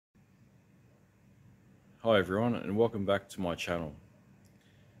Hi everyone, and welcome back to my channel.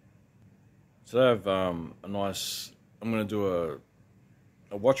 Today I have I'm going to do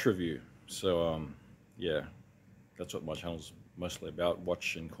a watch review. So yeah, that's what my channel's mostly about,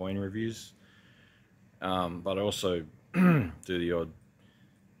 watch and coin reviews. But I also do the odd,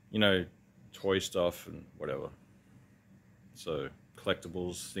 toy stuff and whatever. So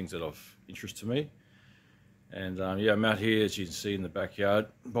collectibles, things that of interest to me. And yeah, I'm out here, as you can see, in the backyard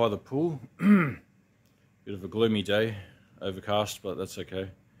by the pool. Bit of a gloomy day, overcast, but that's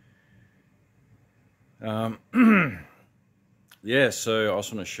okay. Yeah, so I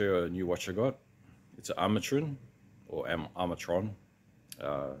just want to show you a new watch I got. It's an Armitron, or Armitron.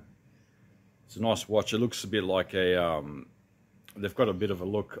 It's a nice watch. It looks a bit like a, they've got a bit of a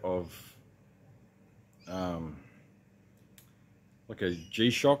look of, like a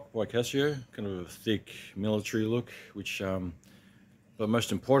G-Shock by Casio, kind of a thick military look, which, but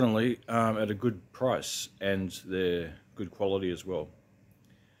most importantly, at a good price, and they're good quality as well.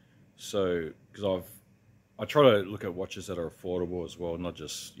 So, because I try to look at watches that are affordable as well, not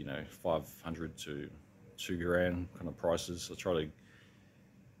just, 500 to $2,000 kind of prices. I try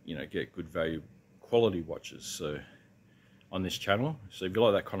to, get good value quality watches. So on this channel, so if you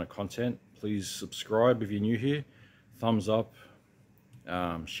like that kind of content, please subscribe if you're new here, thumbs up,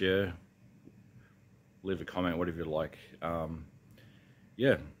 share, leave a comment, whatever you like.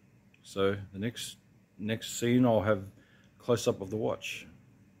 Yeah, so the next scene I'll have close up of the watch.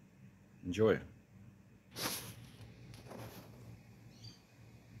 Enjoy.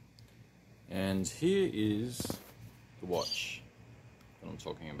 And here is the watch that I'm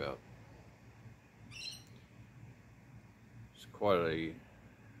talking about. It's quite a, let's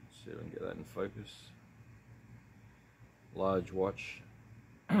see if I can get that in focus, large watch.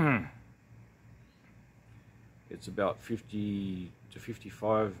 It's about 50 to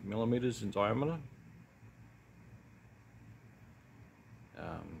 55 millimeters in diameter.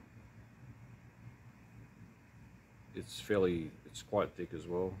 It's quite thick as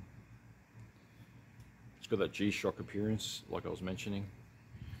well. It's got that G-Shock appearance, like I was mentioning.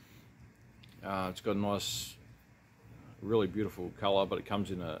 It's got a nice, really beautiful color, but it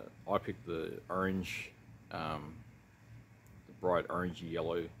comes in I picked the orange, the bright orangey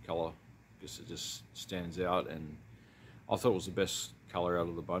yellow color, because it just stands out, and I thought it was the best color out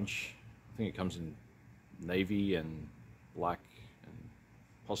of the bunch. I think it comes in navy and black and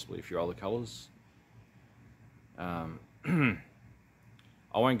possibly a few other colors. I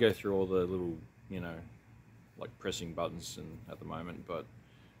won't go through all the little, like pressing buttons at the moment, but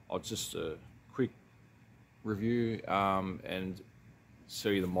I'll just a quick review and show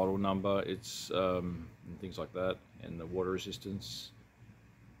you the model number. It's and things like that, and the water resistance.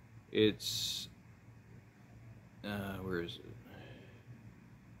 It's where is it?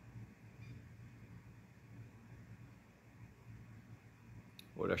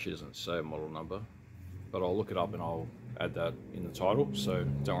 Well, it actually doesn't say a model number, but I'll look it up and I'll add that in the title, so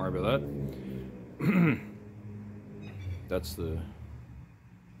don't worry about that. That's the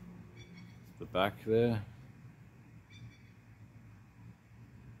back there.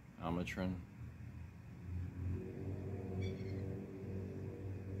 Armitron.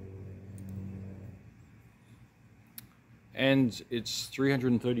 And it's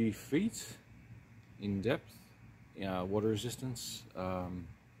 330 feet in depth, water resistance.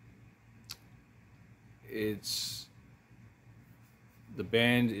 It's the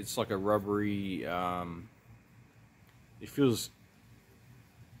band, it's like a rubbery, it feels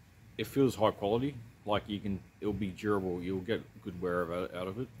high quality, like it'll be durable, you'll get good wear out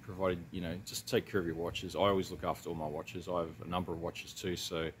of it, provided, just take care of your watches. I always look after all my watches. I have a number of watches too,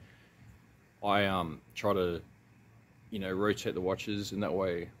 so I try to, rotate the watches, and that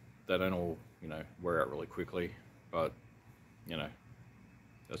way they don't all, wear out really quickly. But,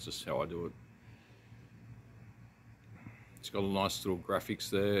 that's just how I do it. It's got a nice little graphics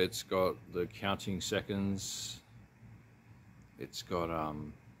there. It's got the counting seconds. It's got,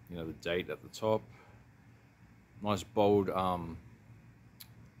 the date at the top. Nice bold,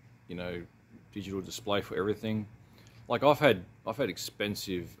 digital display for everything. Like I've had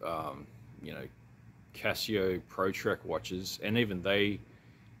expensive, Casio Pro Trek watches, and even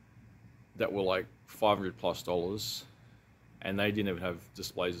that were like $500+, and they didn't even have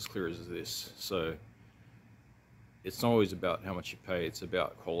displays as clear as this. So it's not always about how much you pay, it's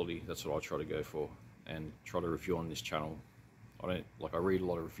about quality. That's what I try to go for and try to review on this channel. I read a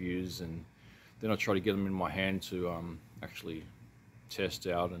lot of reviews, and then I try to get them in my hand to actually test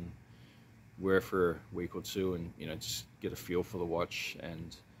out and wear for a week or two, and just get a feel for the watch.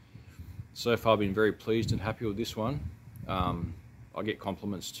 And so far I've been very pleased and happy with this one. I get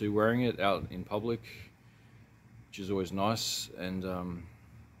compliments too wearing it out in public. which is always nice. And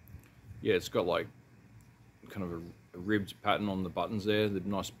yeah, it's got like kind of a ribbed pattern on the buttons there, the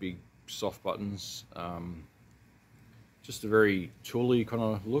nice big soft buttons. Just a very tooly kind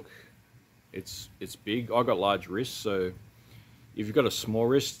of look. It's big. I got large wrists, so if you've got a small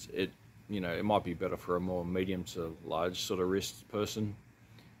wrist, it might be better for a more medium to large sort of wrist person.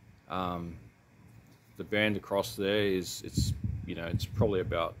 The band across there it's probably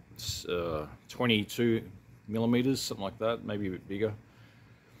about 22 millimeters, something like that, maybe a bit bigger.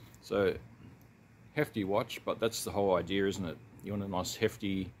 So hefty watch, but that's the whole idea, isn't it? You want a nice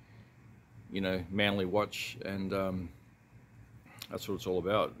hefty, manly watch, and that's what it's all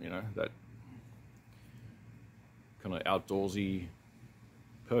about. That kind of outdoorsy,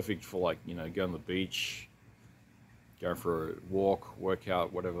 perfect for like going to the beach, going for a walk,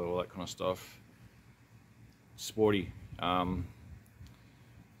 workout, whatever, all that kind of stuff. Sporty.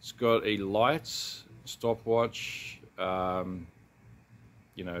 It's got a light, stopwatch, all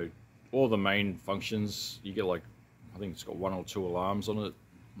the main functions. You get like, I think it's got 1 or 2 alarms on it.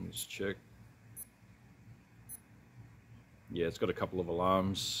 Let me just check. Yeah, it's got a couple of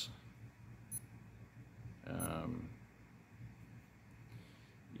alarms.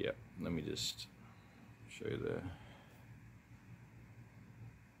 Yeah, let me just show you there.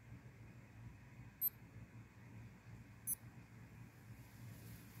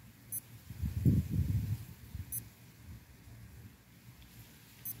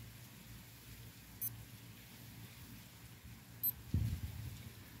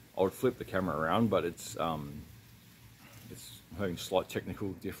 I would flip the camera around, but it's having slight technical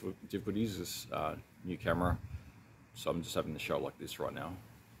difficulties, this new camera, so I'm just having to show it like this right now.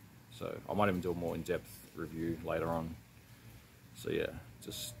 So I might even do a more in-depth review later on. So yeah,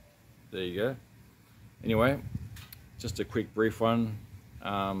 just there you go. Anyway, just a quick brief one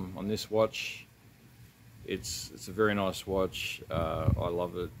on this watch. It's a very nice watch. I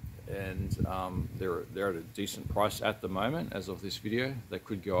love it, and they're at a decent price at the moment as of this video. They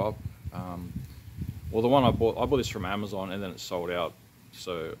could go up. Well, the one I bought this from Amazon, and then it sold out,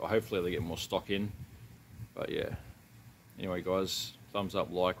 so hopefully they get more stock in. But yeah, anyway guys, thumbs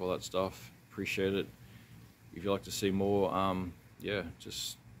up, like, all that stuff, appreciate it. If you'd like to see more, yeah,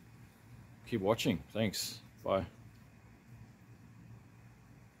 just keep watching. Thanks, bye.